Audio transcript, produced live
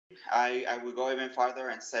I would go even farther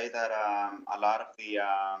and say that a lot of the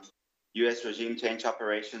U.S. regime change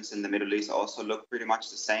operations in the Middle East also look pretty much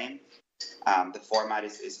the same. The format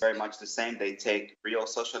is very much the same. They take real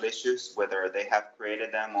social issues, whether they have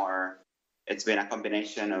created them or it's been a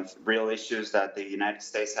combination of real issues that the United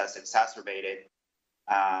States has exacerbated.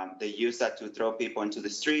 They use that to throw people into the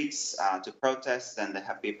streets to protest, and they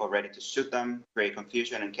have people ready to shoot them, create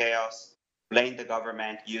confusion and chaos, blame the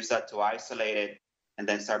government, use that to isolate it, and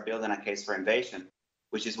then start building a case for invasion,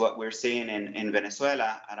 which is what we're seeing in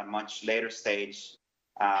Venezuela at a much later stage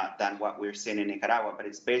than what we're seeing in Nicaragua. But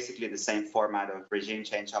it's basically the same format of regime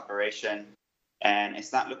change operation. And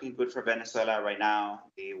it's not looking good for Venezuela right now.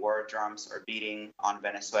 The war drums are beating on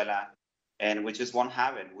Venezuela, and we just won't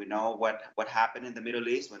have it. We know what happened in the Middle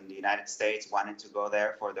East when the United States wanted to go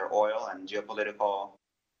there for their oil and geopolitical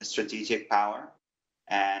strategic power,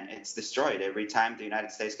 and it's destroyed. Every time the United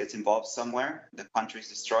States gets involved somewhere, the country's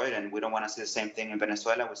destroyed, and we don't want to see the same thing in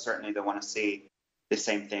Venezuela. We certainly don't want to see the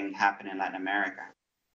same thing happen in Latin America.